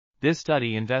This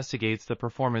study investigates the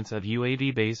performance of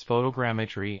UAV-based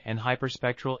photogrammetry and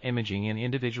hyperspectral imaging in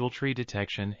individual tree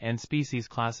detection and species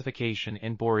classification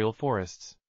in boreal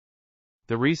forests.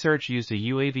 The research used a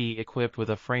UAV equipped with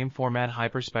a frame-format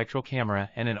hyperspectral camera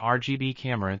and an RGB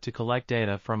camera to collect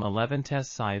data from 11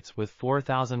 test sites with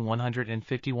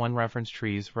 4,151 reference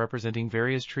trees representing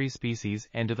various tree species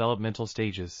and developmental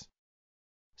stages.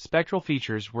 Spectral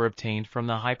features were obtained from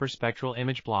the hyperspectral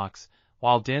image blocks,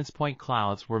 while dense point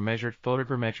clouds were measured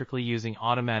photogrammetrically using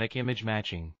automatic image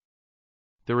matching.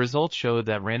 The results showed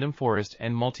that random forest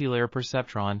and multilayer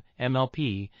perceptron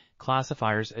 (MLP)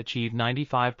 classifiers achieved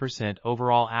 95%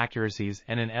 overall accuracies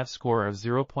and an F-score of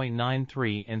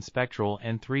 0.93 in spectral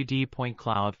and 3D point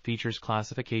cloud features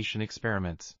classification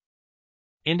experiments.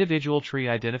 Individual tree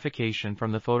identification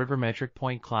from the photogrammetric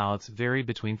point clouds varied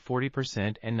between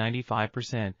 40% and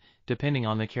 95%, depending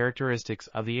on the characteristics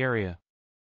of the area.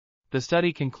 The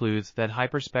study concludes that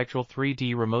hyperspectral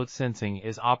 3D remote sensing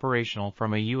is operational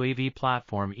from a UAV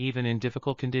platform even in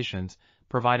difficult conditions,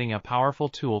 providing a powerful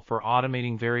tool for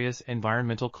automating various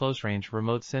environmental close-range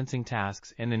remote sensing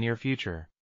tasks in the near future.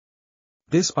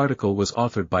 This article was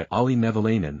authored by Olli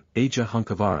Nevalainen, Eija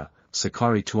Honkavaara,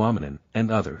 Sakari Tuominen, and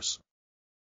others.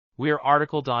 We're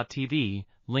article.tv,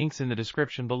 links in the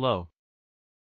description below.